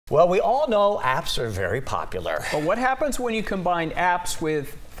Well, we all know apps are very popular. But what happens when you combine apps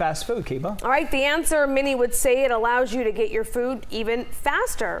with fast food, Kiba? All right, the answer, many would say it allows you to get your food even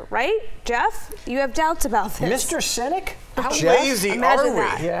faster, right? Jeff, you have doubts about this. Mr. Cynic? How lazy are we?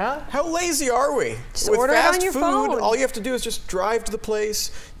 that. Yeah. How lazy are we? Just With order it fast on your food, phone. all you have to do is just drive to the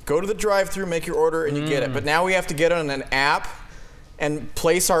place, go to the drive-thru, make your order, and you get it. But now we have to get on an app and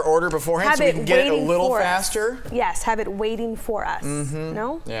place our order beforehand so we can get it a little faster. Yes, have it waiting for us.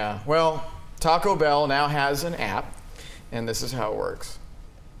 No? Yeah. Well, Taco Bell now has an app, and this is how it works.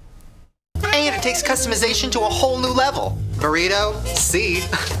 And it takes customization to a whole new level. Burrito, C.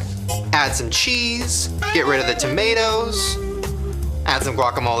 Add some cheese, get rid of the tomatoes, add some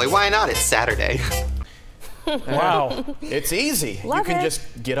guacamole. Why not? It's Saturday. Wow. It's easy. Love you can it.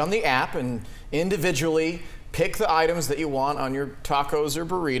 just get on the app and individually pick the items that you want on your tacos or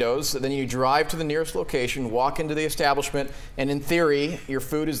burritos. Then you drive to the nearest location, walk into the establishment, and in theory, your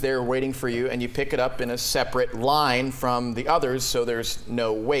food is there waiting for you, and you pick it up in a separate line from the others, so there's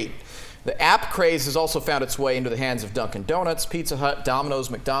no wait. The app craze has also found its way into the hands of Dunkin' Donuts, Pizza Hut, Domino's,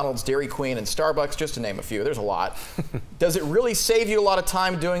 McDonald's, Dairy Queen, and Starbucks, just to name a few. There's a lot. Does it really save you a lot of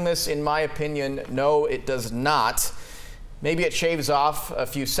time doing this? In my opinion, no, it does not. Maybe it shaves off a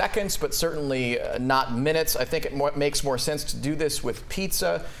few seconds, but certainly not minutes. I think it makes more sense to do this with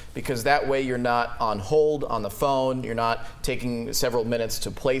pizza because that way you're not on hold on the phone. You're not taking several minutes to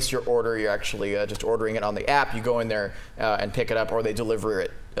place your order. You're actually just ordering it on the app. You go in there and pick it up, or they deliver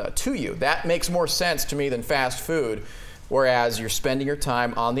it to you. That makes more sense to me than fast food, whereas you're spending your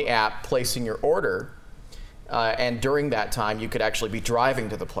time on the app placing your order, and during that time you could actually be driving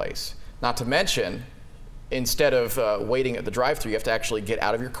to the place. Not to mention, instead of waiting at the drive-thru, you have to actually get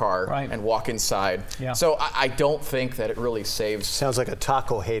out of your car and walk inside. Yeah. So I don't think that it really saves. Sounds like a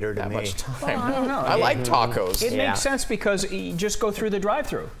taco hater to me. Much time. Well, I don't know. I like tacos. It makes sense because you just go through the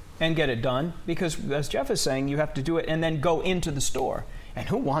drive-thru and get it done. Because as Jeff is saying, you have to do it and then go into the store. And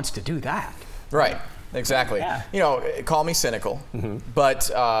who wants to do that? Right. Exactly. Yeah. You know, call me cynical, but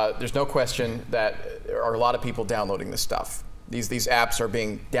there's no question that there are a lot of people downloading this stuff. These apps are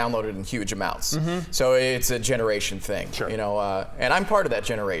being downloaded in huge amounts, so it's a generation thing. Sure. You know, and I'm part of that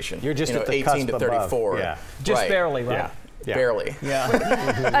generation. You're just at the 18 to 34. Yeah. Just barely, right? Yeah. Barely. Yeah.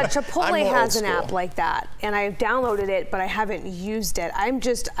 Chipotle has an app like that, and I've downloaded it, but I haven't used it.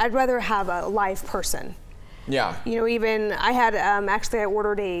 I'd rather have a live person. Yeah. You know, even I had actually I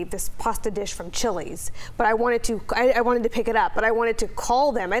ordered this pasta dish from Chili's, but I wanted to pick it up, but I wanted to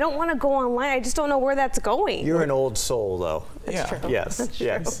call them. I don't want to go online. I just don't know where that's going. You're an old soul, though. That's true. Yes. That's true.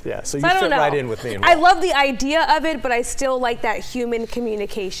 Yes. Yeah. So you I don't fit know. right in with me. I love the idea of it, but I still like that human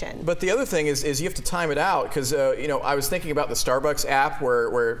communication. But the other thing is you have to time it out because you know, I was thinking about the Starbucks app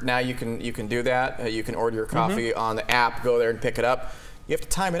where now you can do that. You can order your coffee on the app, go there and pick it up. You have to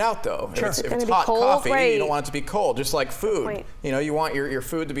time it out, though. Sure. If it's hot cold, coffee, right. you don't want it to be cold, just like food. Right. You know, you want your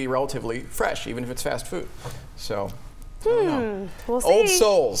food to be relatively fresh, even if it's fast food. So, I don't know. We'll see. Old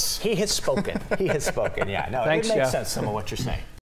souls. He has spoken. He has spoken. Yeah. No, Thanks, it makes Jeff. sense, some of what you're saying.